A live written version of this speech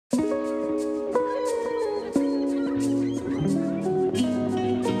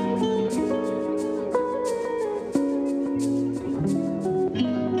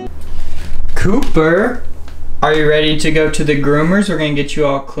Cooper, are you ready to go to the groomers? We're gonna get you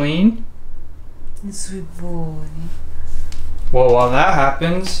all clean. Sweet boy. Well, while that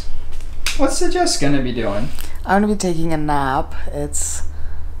happens, what's the Jess gonna be doing? I'm gonna be taking a nap. It's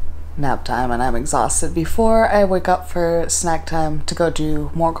nap time and I'm exhausted before I wake up for snack time to go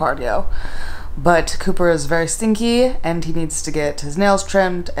do more cardio. But Cooper is very stinky and he needs to get his nails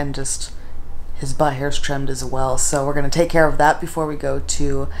trimmed and just his butt hairs trimmed as well. So we're gonna take care of that before we go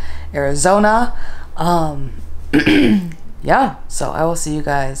to Arizona. Yeah, so I will see you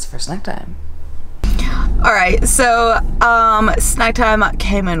guys for snack time. Alright, so snack time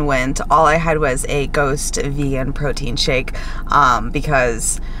came and went. All I had was a Ghost vegan protein shake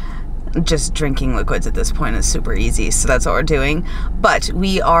because just drinking liquids at this point is super easy, so that's what we're doing. But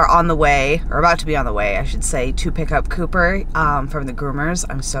we are on the way, or about to be on the way, I should say, to pick up Cooper from the groomers.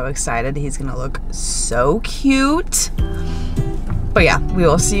 I'm so excited. He's gonna look so cute. But yeah, we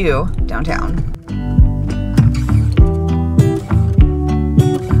will see you downtown.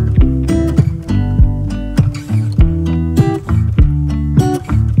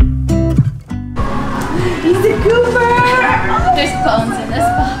 He's a Cooper! There's bones in this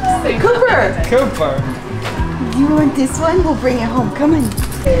box. Cooper! Cooper! You want this one? We'll bring it home. Come on.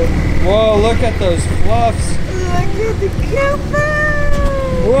 Whoa, look at those fluffs. Look at the Cooper!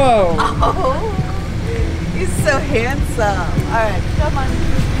 Whoa! Oh, he's so handsome. Alright, come on.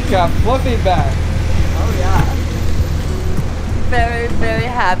 Got fluffy back. Oh yeah. Very, very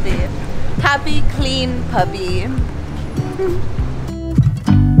happy. Happy, clean puppy.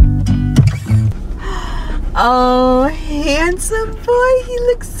 Oh, handsome boy. He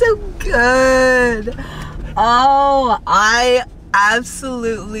looks so good. Oh, I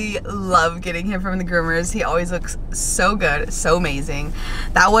absolutely love getting him from the groomers. He always looks so good, so amazing.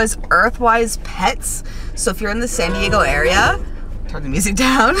 That was Earthwise Pets. So if you're in the San Diego area, turn the music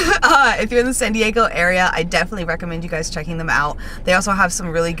down. If you're in the San Diego area, I definitely recommend you guys checking them out. They also have some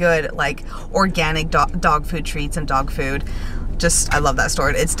really good like organic dog food treats and dog food. Just, I love that store.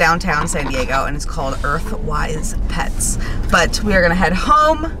 It's downtown San Diego and it's called Earthwise Pets. But we are gonna head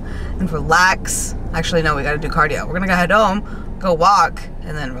home and relax. Actually, no, we gotta do cardio. We're gonna go head home, go walk,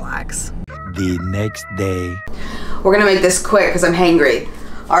 and then relax. The next day. We're gonna make this quick because I'm hangry.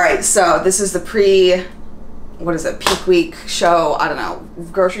 All right, so this is the peak week show, I don't know,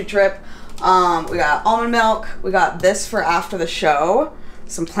 grocery trip. We got almond milk. We got this for after the show.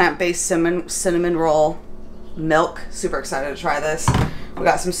 Some plant-based cinnamon roll milk. Super excited to try this. We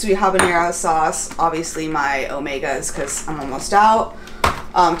got some sweet habanero sauce. Obviously my omegas because I'm almost out.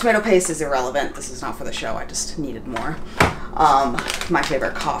 Tomato paste is irrelevant. This is not for the show. I just needed more. My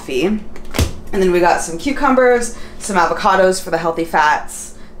favorite coffee. And then we got some cucumbers, some avocados for the healthy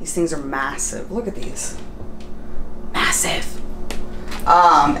fats. These things are massive. Look at these. Massive.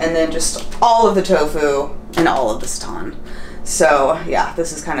 And then just all of the tofu and all of the seitan. So yeah,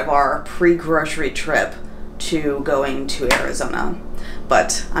 this is kind of our pre-grocery trip to going to Arizona.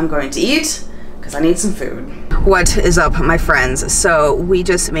 But I'm going to eat because I need some food. What is up, my friends? So we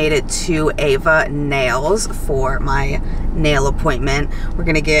just made it to Ava Nails for my nail appointment. We're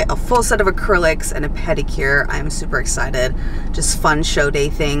gonna get a full set of acrylics and a pedicure. I'm super excited. Just fun show day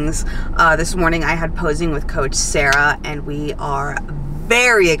things. This morning I had posing with Coach Sarah and we are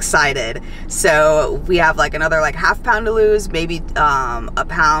very excited. So we have like another like half pound to lose, maybe a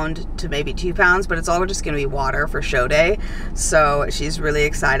pound to maybe 2 pounds, but it's all just gonna be water for show day. So she's really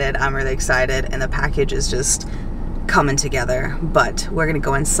excited, I'm really excited, and the package is just coming together. But we're gonna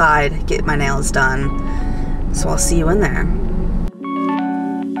go inside, get my nails done. So I'll see you in there.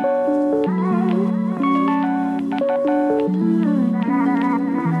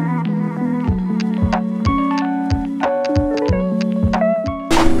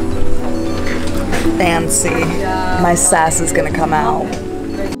 Fancy. My sass is gonna come out.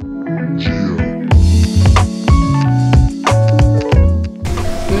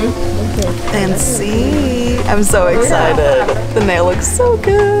 Fancy. I'm so excited. The nail looks so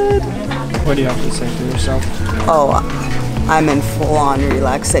good. What do you have to say for yourself? Oh, I'm in full-on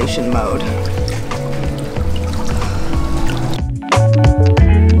relaxation mode.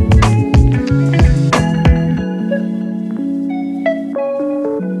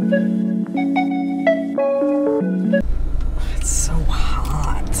 It's so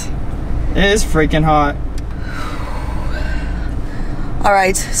hot. It is freaking hot. All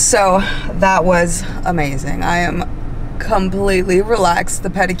right, so that was amazing. I am completely relaxed. The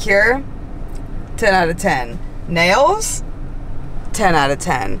pedicure, 10 out of 10. Nails, 10 out of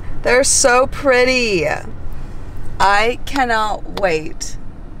 10. They're so pretty. I cannot wait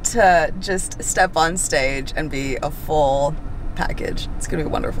to just step on stage and be a full package. It's gonna be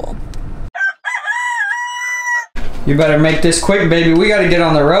wonderful. You better make this quick, baby. We gotta get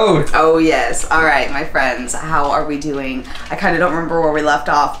on the road. Oh yes. All right, my friends, how are we doing? I kind of don't remember where we left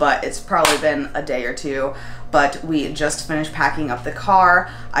off, but it's probably been a day or two. But we just finished packing up the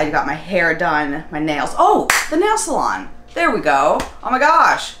car. I got my hair done, my nails. Oh, the nail salon. There we go. Oh my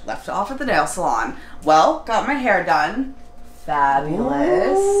gosh, left off at the nail salon. Well, got my hair done.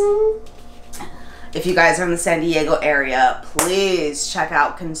 Fabulous. Ooh. If you guys are in the San Diego area, please check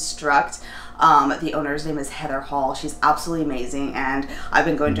out Construct. The owner's name is Heather Hall. She's absolutely amazing, and I've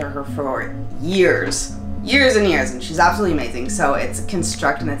been going to her for years and years, and she's absolutely amazing. So it's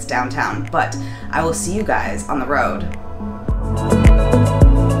Construct and it's downtown, but I will see you guys on the road.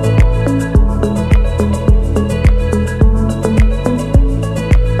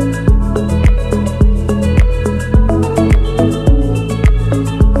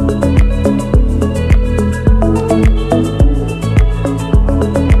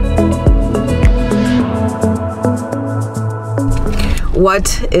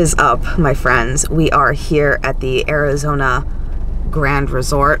 What is up, my friends? We are here at the Arizona Grand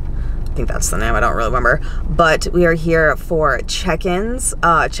Resort. I think that's the name, I don't really remember. But we are here for check-ins.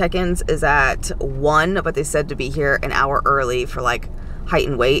 Check-ins is at 1, but they said to be here an hour early for like height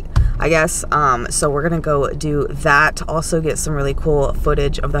and weight, I guess. So we're gonna go do that. Also get some really cool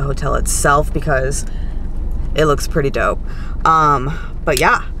footage of the hotel itself because it looks pretty dope. But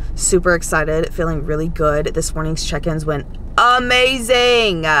yeah, super excited, feeling really good. This morning's check-ins went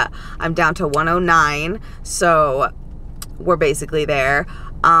amazing. I'm down to 109, so we're basically there.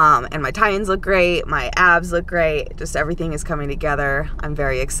 And my tie-ins look great, my abs look great, just everything is coming together. I'm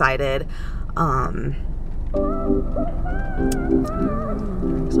very excited.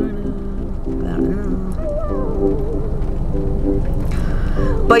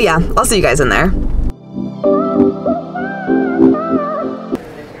 But yeah, I'll see you guys in there.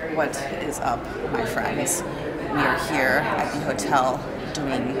 What is up, my friends? We are here at the hotel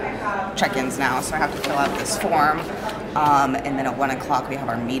doing check-ins now, so I have to fill out this form. And then at 1 o'clock we have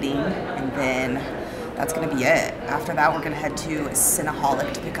our meeting, and then that's gonna be it. After that, we're gonna head to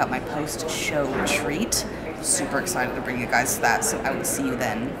Cineholic to pick up my post-show treat. Super excited to bring you guys to that, so I will see you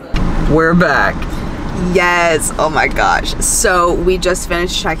then. We're back. Yes, oh my gosh. So we just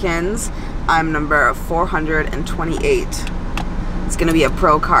finished check-ins. I'm number 428. It's gonna be a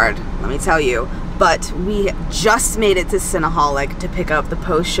pro card, let me tell you. But we just made it to Cineholic to pick up the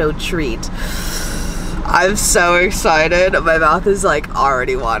post-show treat. I'm so excited. My mouth is like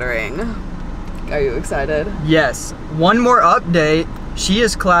already watering. Are you excited? Yes. One more update. She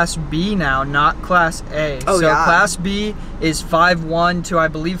is Class B now, not Class A. Oh, so yeah. Class B is 5'1" to I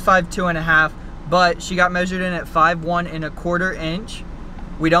believe 5'2.5", but she got measured in at 5'1 1/4 inch.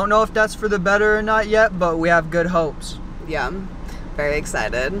 We don't know if that's for the better or not yet, but we have good hopes. Yeah, very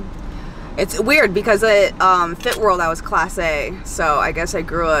excited. It's weird because at Fit World I was Class A, so I guess I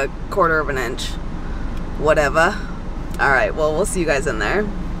grew a 1/4 of an inch. Whatever. Alright, well, we'll see you guys in there.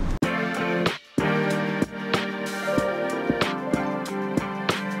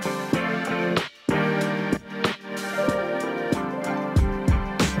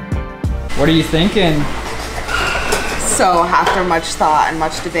 What are you thinking? So after much thought and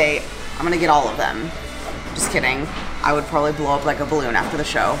much debate, I'm gonna get all of them. Just kidding. I would probably blow up like a balloon after the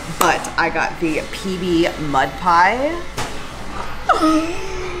show. But I got the PB mud pie.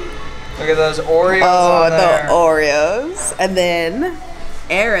 Look at those Oreos. Oh, on there. the Oreos. And then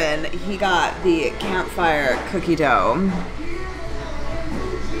Aaron, he got the campfire cookie dough.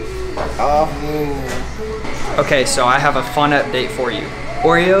 Oh. Okay, so I have a fun update for you.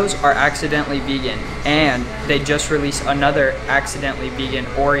 Oreos are accidentally vegan, and they just released another accidentally vegan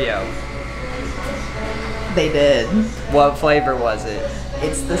Oreo. They did. What flavor was it?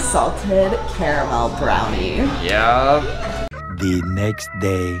 It's the salted caramel brownie. Yup. The next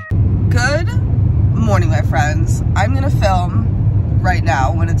day. Good morning, my friends. I'm gonna film right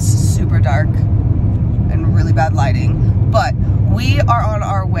now when it's super dark and really bad lighting, but we are on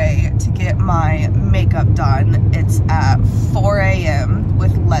our way to get my makeup done. It's at 4 a.m.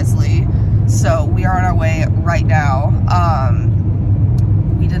 with Leslie, so we are on our way right now.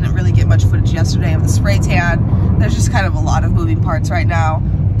 We didn't really get much footage yesterday of the spray tan. There's just kind of a lot of moving parts right now,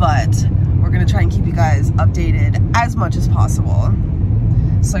 but we're gonna try and keep you guys updated as much as possible.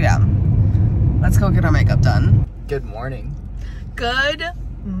 So yeah, let's go get our makeup done. Good morning. Good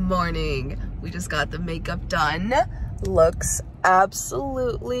morning. We just got the makeup done. Looks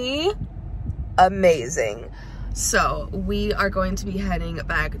absolutely amazing. So we are going to be heading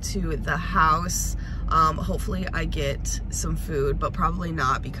back to the house. Hopefully I get some food, but probably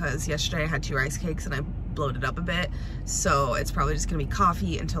not because yesterday I had 2 rice cakes and I bloated up a bit. So it's probably just gonna be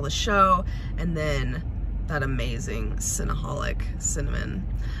coffee until the show, and then that amazing Cinnaholic cinnamon.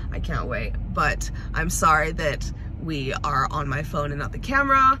 I can't wait. But I'm sorry that we are on my phone and not the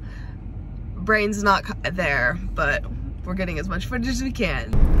camera. Brain's not there, but we're getting as much footage as we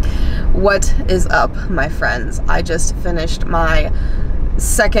can. What is up, my friends? I just finished my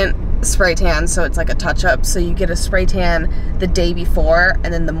second spray tan, so it's like a touch-up. So you get a spray tan the day before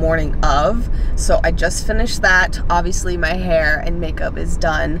and then the morning of. So I just finished that. Obviously my hair and makeup is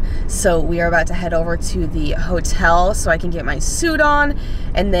done, so we are about to head over to the hotel so I can get my suit on,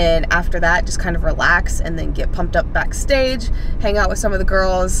 and then after that just kind of relax and then get pumped up backstage, hang out with some of the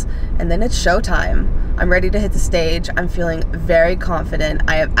girls, and then it's showtime. I'm ready to hit the stage. I'm feeling very confident.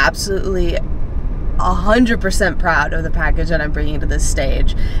 I am absolutely 100% proud of the package that I'm bringing to this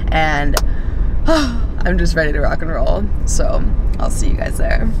stage, and I'm just ready to rock and roll. So I'll see you guys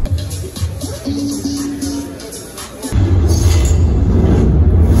there.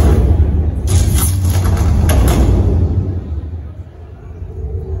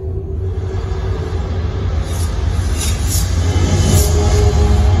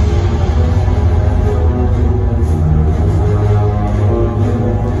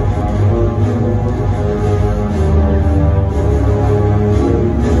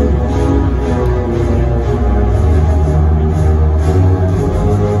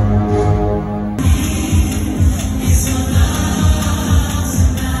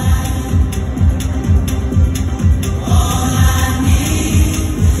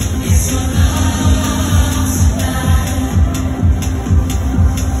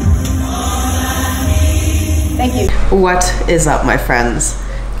 What is up, my friends?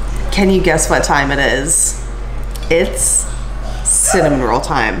 Can you guess what time it is? It's cinnamon roll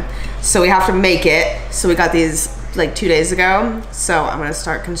time. So we have to make it. So we got these like 2 days ago. So I'm gonna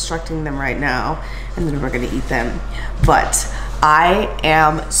start constructing them right now, and then we're gonna eat them. But I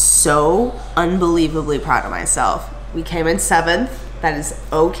am so unbelievably proud of myself. We came in 7th. That is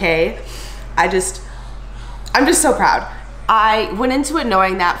okay. I'm just so proud. I went into it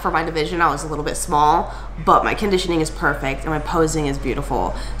knowing that for my division I was a little bit small, but my conditioning is perfect and my posing is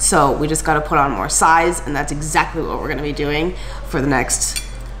beautiful. So we just got to put on more size, and that's exactly what we're going to be doing for the next,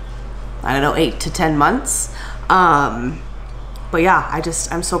 I don't know, 8 to 10 months. But yeah,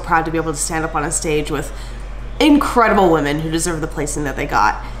 I'm so proud to be able to stand up on a stage with incredible women who deserve the placing that they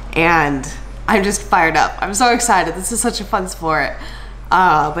got, and I'm just fired up. I'm so excited. This is such a fun sport.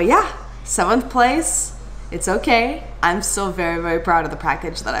 But yeah, 7th place. It's okay. I'm still very, very proud of the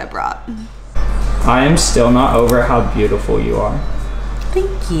package that I brought. I am still not over how beautiful you are.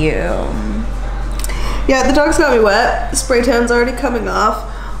 Thank you. Yeah, the dog's got me wet. Spray tan's already coming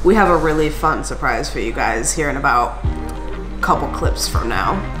off. We have a really fun surprise for you guys here in about a couple clips from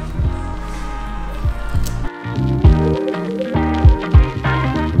now.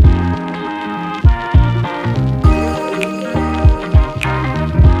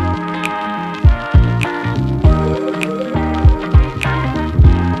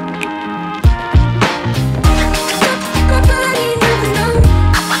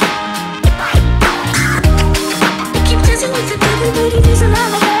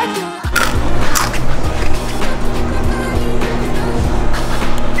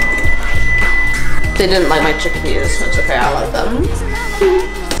 'Cause they didn't like my chickpeas, so it's okay, I like them.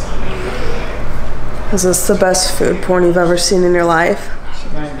 Is this the best food porn you've ever seen in your life?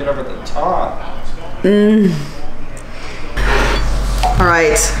 She's gonna get over the top.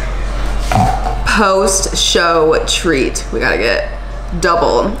 Alright. Post-show treat. We gotta get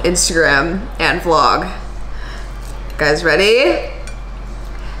double Instagram and vlog. Guys ready?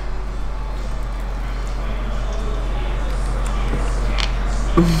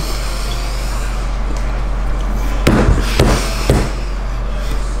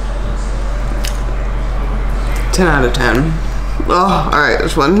 Ten out of 10. Oh, alright,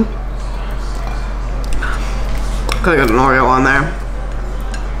 there's one. Gotta get an Oreo on there.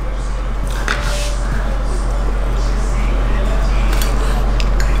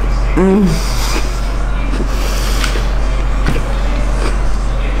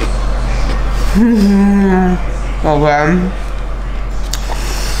 Okay.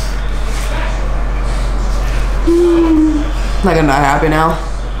 Like I'm not happy now.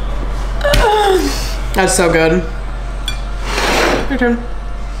 That's so good. Your turn.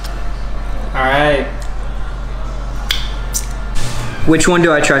 Alright. Which one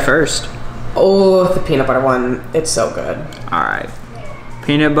do I try first? Oh, the peanut butter one. It's so good. Alright.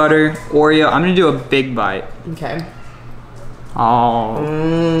 Peanut butter, Oreo. I'm gonna do a big bite. Okay.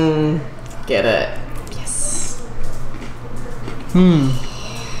 Oh. Get it. Yes.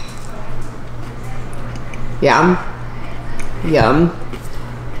 Yum. Yum.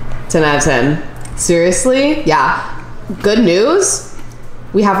 10 out of 10. Seriously? Yeah. Good news.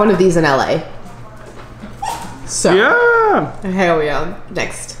 We have one of these in LA. So. Yeah. Here we go.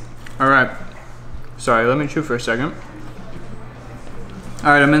 Next. All right. Sorry, let me chew for a second. All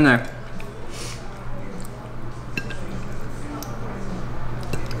right, I'm in there.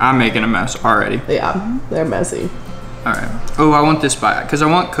 I'm making a mess already. Yeah, they're messy. All right. Oh, I want this bite because I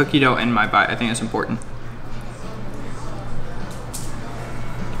want cookie dough in my bite. I think it's important.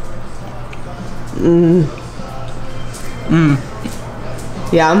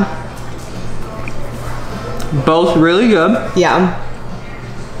 Yeah. Both really good. Yeah.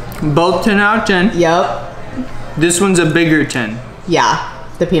 Both 10 out of 10. Yep. This one's a bigger 10. Yeah.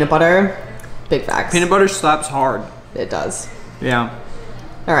 The peanut butter, big facts. Peanut butter slaps hard. It does. Yeah.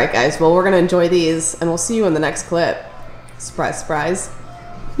 All right, guys. Well, we're gonna enjoy these, and we'll see you in the next clip. Surprise, surprise.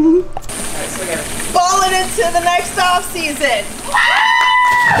 Alright, so we're balling into the next off season. Yes!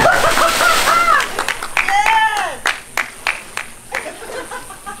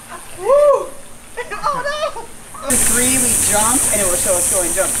 Woo! Oh no! The 3 we jump and it will show us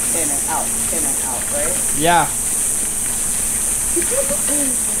going jump in and out, right? Yeah.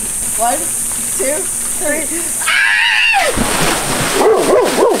 1, 2, 3.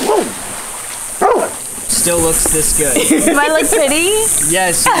 Still looks this good. Do I look pretty?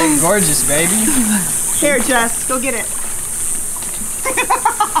 Yes, you look gorgeous, baby. Here, Jess, go get it.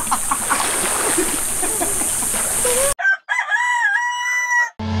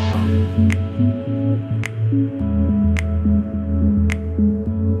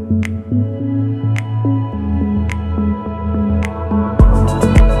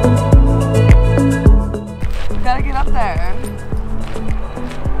 Gotta get up there.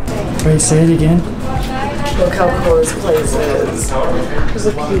 Wait, say it again. Look how cool this place is. There's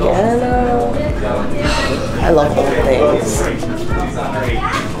a piano. I love old things.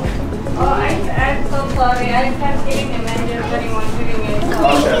 Oh, I'm so sorry. I kept getting and then just anyone doing it.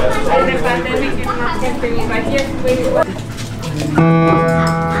 And the pandemic is not helping me, but yes, wait.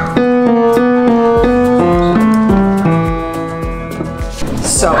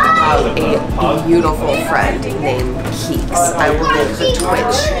 So I have a beautiful friend named Keeks. I will link her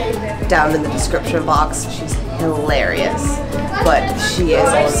Twitch down in the description box. She's hilarious, but she is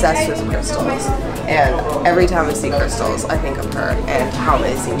obsessed with crystals. And every time I see crystals, I think of her and how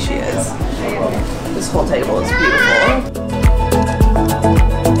amazing she is. This whole table is beautiful.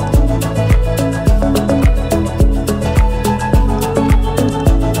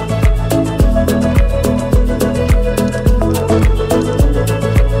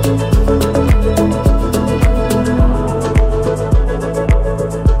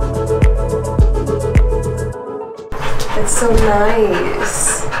 It's so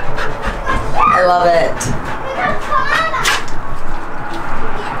nice. I love it.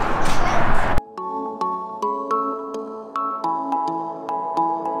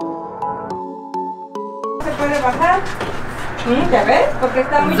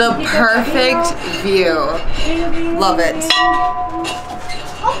 The perfect view. Love it.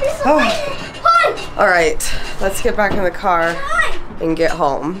 Oh. All right, let's get back in the car and get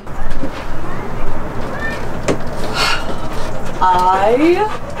home.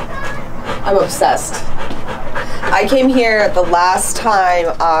 I'm obsessed. I came here the last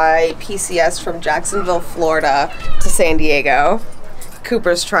time I PCS'd from Jacksonville, Florida to San Diego.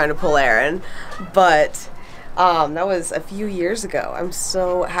 Cooper's trying to pull Aaron, but that was a few years ago. I'm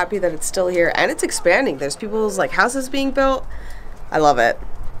so happy that it's still here and it's expanding. There's people's like houses being built. I love it.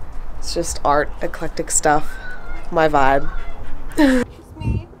 It's just art, eclectic stuff. My vibe. It's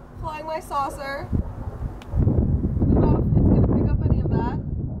me flying my saucer.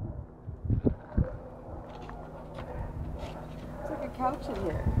 Couch in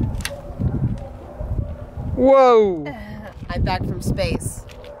here. Whoa! I'm back from space.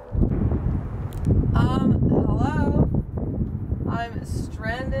 Hello? I'm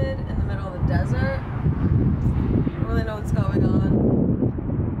stranded in the middle of the desert. I don't really know what's going on.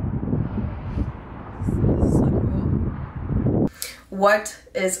 This is so cool. What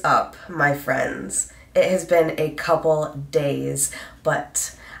is up, my friends? It has been a couple days,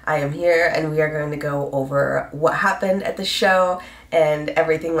 but I am here and we are going to go over what happened at the show and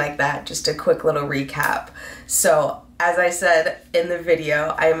everything like that. Just a quick little recap. So, as I said in the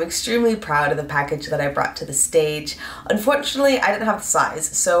video, I am extremely proud of the package that I brought to the stage. Unfortunately, I didn't have the size,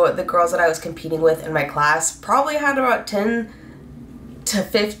 so the girls that I was competing with in my class probably had about 10 to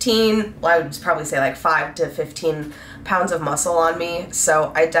 15, well, I would probably say like 5 to 15 pounds of muscle on me,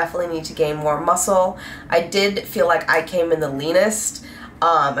 so I definitely need to gain more muscle. I did feel like I came in the leanest,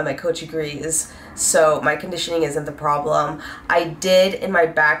 and my coach agrees. so my conditioning isn't the problem. I did, in my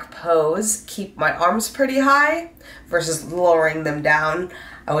back pose, keep my arms pretty high versus lowering them down.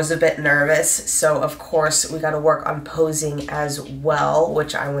 I was a bit nervous, so of course we got to work on posing as well,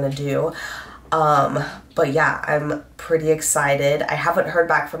 which I'm going to do. But yeah, I'm pretty excited. I haven't heard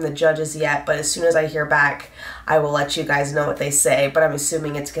back from the judges yet, but as soon as I hear back, I will let you guys know what they say. But I'm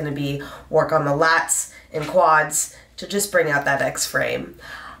assuming it's going to be work on the lats and quads to just bring out that X frame.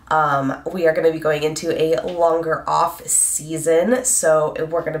 We are going to be going into a longer off season, so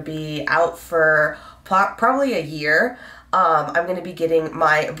we're going to be out for probably a year. I'm going to be getting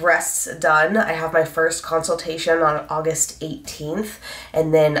my breasts done. I have my first consultation on August 18th,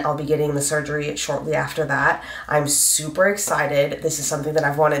 and then I'll be getting the surgery shortly after that. I'm super excited. This is something that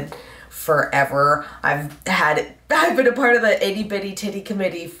I've wanted forever. I've been a part of the itty bitty titty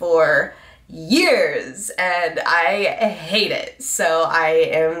committee for years, and I hate it. So I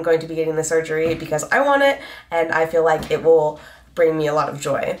am going to be getting the surgery because I want it, and I feel like it will bring me a lot of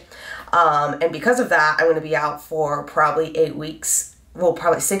joy. And because of that, I'm going to be out for probably 8 weeks, well,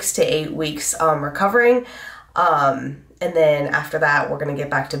 probably 6 to 8 weeks recovering. And then after that, we're going to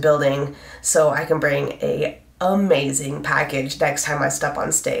get back to building so I can bring a amazing package next time I step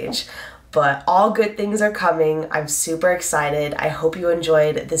on stage. But all good things are coming. I'm super excited. I hope you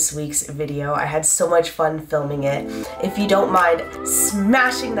enjoyed this week's video. I had so much fun filming it. If you don't mind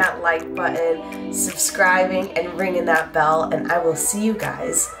smashing that like button, subscribing, and ringing that bell, and I will see you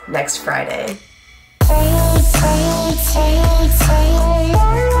guys next Friday.